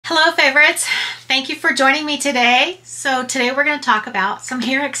Hello favorites, thank you for joining me today. So today we're going to talk about some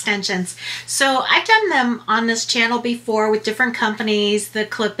hair extensions. So I've done them on this channel before with different companies, the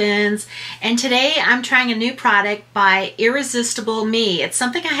clip-ins, and today I'm trying a new product by Irresistible Me. It's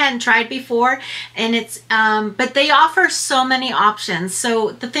something I hadn't tried before, and it's but they offer so many options.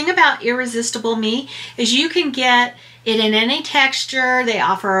 So the thing about Irresistible Me is you can get it in any texture. They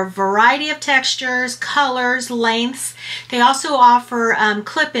offer a variety of textures, colors, lengths. They also offer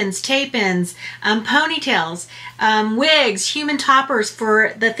clip-ins, tape-ins, ponytails, wigs, human toppers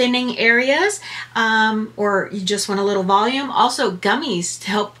for the thinning areas, or you just want a little volume. Also gummies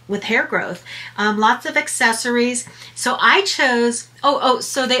to help with hair growth. Lots of accessories. So I chose,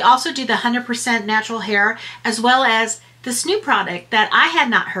 so they also do the 100% natural hair, as well as this new product that I had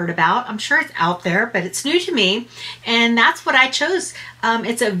not heard about. I'm sure it's out there, but it's new to me, and that's what I chose.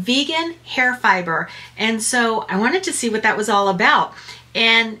 It's a vegan hair fiber, and so I wanted to see what that was all about.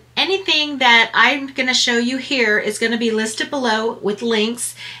 And anything that I'm going to show you here is going to be listed below with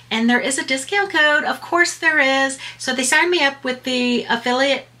links, and there is a discount code. Of course there is. So they signed me up with the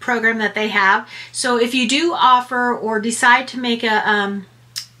affiliate program that they have. So if you do offer or decide to make a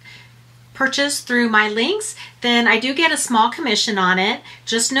purchase through my links, then I do get a small commission on it.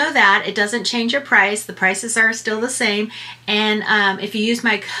 Just know that it doesn't change your price. The prices are still the same. And if you use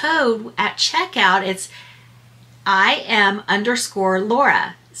my code at checkout, it's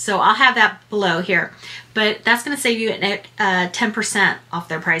IM_Laura. So I'll have that below here. But that's going to save you 10% off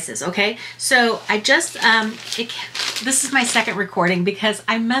their prices, okay? So I just, this is my second recording because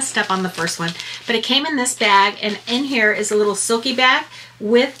I messed up on the first one. But it came in this bag, and in here is a little silky bag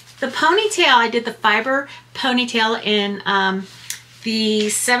with the ponytail. I did the fiber ponytail in the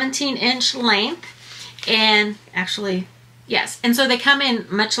 17-inch length, and actually, yes. And so they come in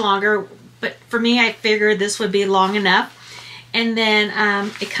much longer, but for me, I figured this would be long enough. And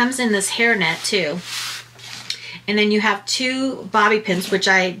then it comes in this hairnet too. And then you have two bobby pins, which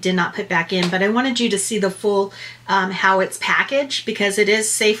I did not put back in, but I wanted you to see the full how it's packaged, because it is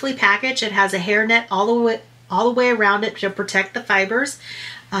safely packaged. It has a hairnet all the way around it to protect the fibers.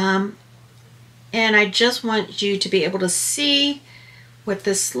 And I just want you to be able to see what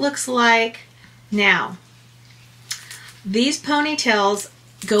this looks like. Now, these ponytails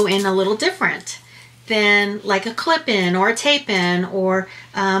go in a little different than like a clip-in or a tape-in or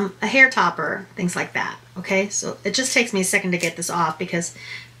a hair topper, things like that. Okay, so it just takes me a second to get this off because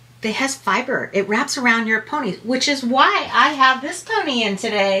it has fiber. It wraps around your pony, which is why I have this pony in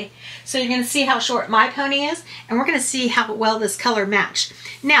today. So you're going to see how short my pony is, and we're going to see how well this color matched.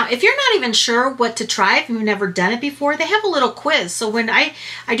 Now, if you're not even sure what to try, if you've never done it before, they have a little quiz. So when I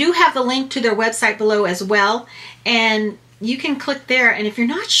do have the link to their website below as well, and you can click there, and if you're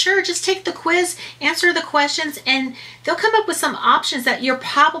not sure, just take the quiz, answer the questions, and they'll come up with some options that you're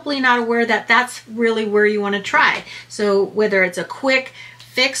probably not aware that that's really where you want to try. So whether it's a quick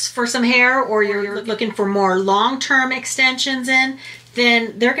fix for some hair, or you're looking for more long-term extensions in,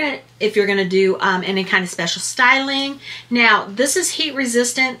 then they're gonna, if you're gonna do any kind of special styling. Now, this is heat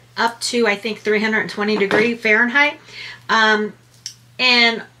resistant up to, I think, 320 degree Fahrenheit.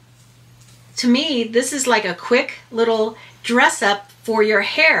 And to me, this is like a quick little dress up for your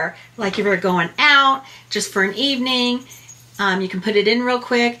hair. Like if you're going out just for an evening, you can put it in real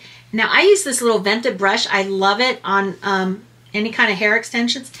quick. Now, I use this little vented brush. I love it on any kind of hair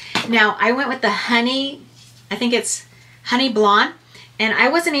extensions. Now, I went with the honey, I think it's honey blonde, and I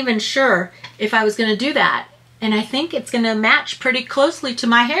wasn't even sure if I was going to do that. And I think it's going to match pretty closely to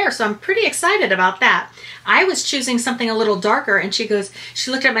my hair, so I'm pretty excited about that. I was choosing something a little darker, and she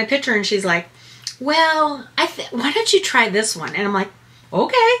looked at my picture and she's like, well, why don't you try this one? And I'm like,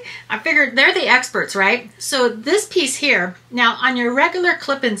 okay. I figured they're the experts, right? So this piece here, now on your regular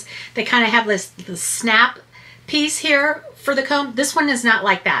clip-ins, they kind of have this snap piece here for the comb. This one is not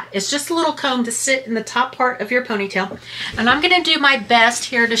like that. It's just a little comb to sit in the top part of your ponytail. And I'm going to do my best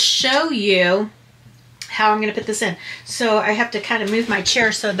here to show you how I'm going to put this in. So I have to kind of move my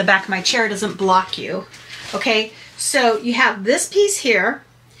chair so the back of my chair doesn't block you. Okay, so you have this piece here.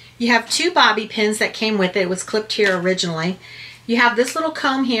 You have two bobby pins that came with it. It was clipped here originally. You have this little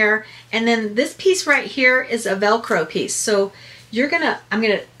comb here, and then this piece right here is a Velcro piece. So I'm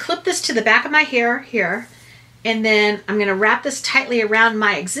gonna clip this to the back of my hair here, and then I'm going to wrap this tightly around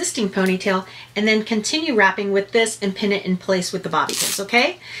my existing ponytail, and then continue wrapping with this and pin it in place with the bobby pins,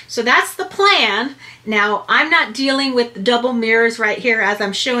 okay? So that's the plan. Now, I'm not dealing with double mirrors right here as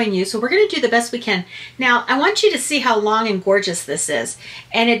I'm showing you, so we're going to do the best we can. Now, I want you to see how long and gorgeous this is.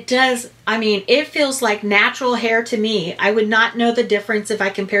 And it does, I mean, it feels like natural hair to me. I would not know the difference if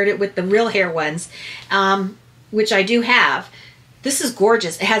I compared it with the real hair ones, which I do have. This is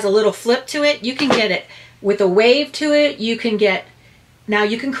gorgeous. It has a little flip to it. You can get it with a wave to it. You can get, now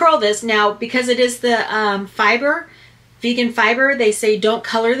you can curl this. Now, because it is the fiber, vegan fiber, they say don't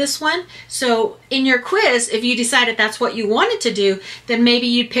color this one. So in your quiz, if you decided that's what you wanted to do, then maybe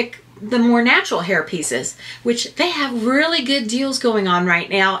you'd pick the more natural hair pieces, which they have really good deals going on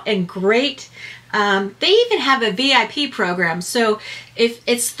right now and great. They even have a VIP program. So if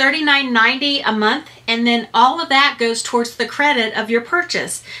it's $39.90 a month, and then all of that goes towards the credit of your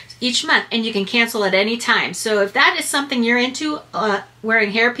purchase each month, and you can cancel at any time. So if that is something you're into,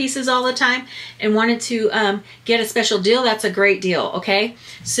 wearing hair pieces all the time and wanted to get a special deal, that's a great deal, okay?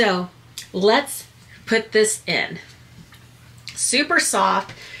 So let's put this in. Super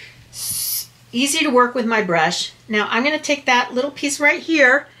soft, easy to work with my brush. Now I'm going to take that little piece right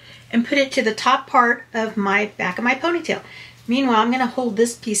here and put it to the top part of my back of my ponytail. Meanwhile, I'm going to hold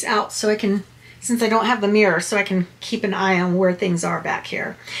this piece out so I can, since I don't have the mirror, so I can keep an eye on where things are back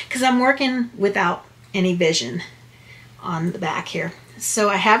here, because I'm working without any vision on the back here. So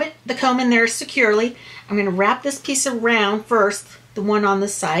I have it, the comb in there securely. I'm going to wrap this piece around first, the one on the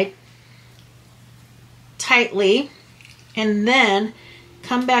side, tightly, and then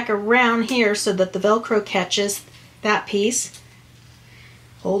come back around here so that the Velcro catches that piece.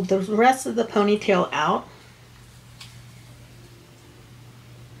 Hold the rest of the ponytail out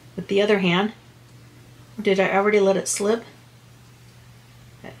with the other hand. Did I already let it slip?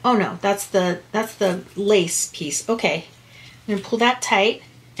 Oh no, that's the lace piece. Okay, I'm gonna pull that tight,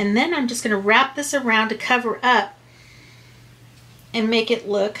 and then I'm just gonna wrap this around to cover up and make it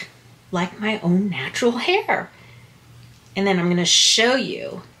look like my own natural hair. And then I'm gonna show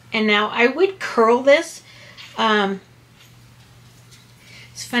you. And now I would curl this.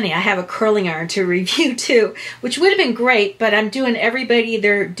 It's funny, I have a curling iron to review too, which would have been great, but I'm doing everybody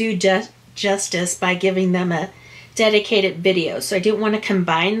their due justice by giving them a dedicated video. So I didn't want to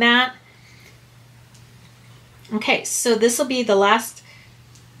combine that. Okay, so this will be the last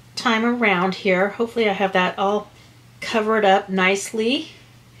time around here. Hopefully I have that all covered up nicely.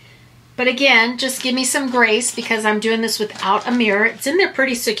 But again, just give me some grace because I'm doing this without a mirror. It's in there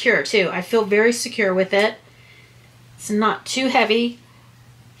pretty secure too. I feel very secure with it. It's not too heavy.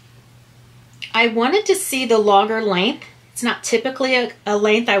 I wanted to see the longer length. It's not typically a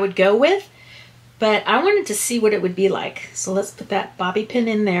length I would go with, but I wanted to see what it would be like. So let's put that bobby pin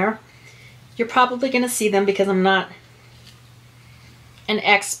in there. You're probably going to see them because I'm not an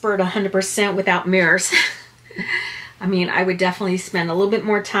expert 100% without mirrors. I mean, I would definitely spend a little bit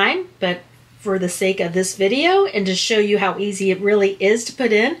more time, but for the sake of this video and to show you how easy it really is to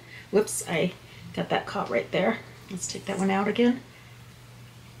put in. Whoops, I got that caught right there. Let's take that one out again.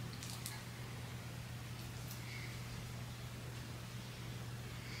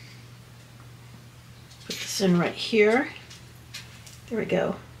 Put this in right here. There we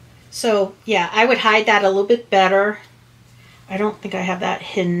go. So yeah, I would hide that a little bit better. I don't think I have that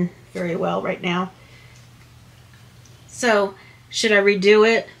hidden very well right now. So should I redo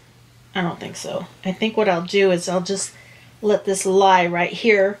it? I don't think so. I think what I'll do is I'll just let this lie right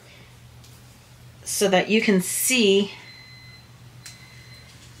here so that you can see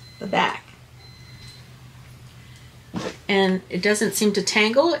the back. And it doesn't seem to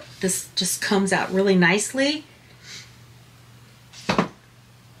tangle. This just comes out really nicely.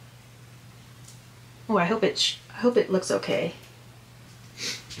 Oh, I hope it looks okay.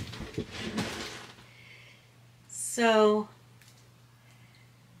 So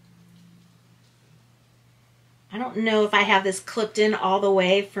I don't know if I have this clipped in all the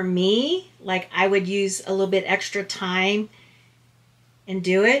way for me. Like I would use a little bit extra time and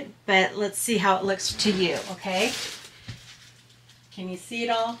do it, but let's see how it looks to you, okay? Can you see it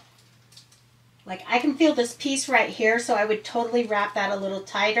all? Like I can feel this piece right here, so I would totally wrap that a little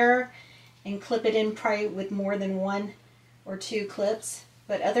tighter and clip it in probably with more than 1 or 2 clips.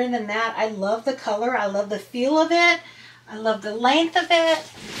 But other than that, I love the color. I love the feel of it. I love the length of it.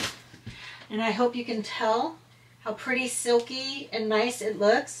 And I hope you can tell how pretty silky and nice it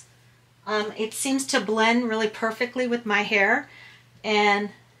looks. It seems to blend really perfectly with my hair.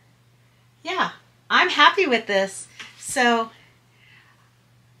 And yeah, I'm happy with this. So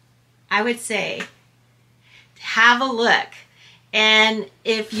I would say have a look. And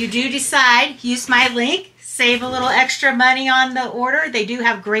if you do decide, use my link, save a little extra money on the order. They do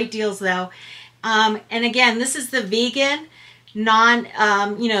have great deals though. And again, this is the vegan,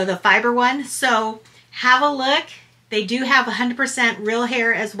 the fiber one. So have a look. They do have 100% real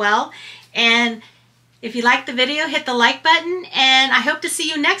hair as well. And if you like the video, hit the like button. And I hope to see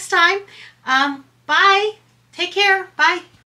you next time. Bye. Take care. Bye.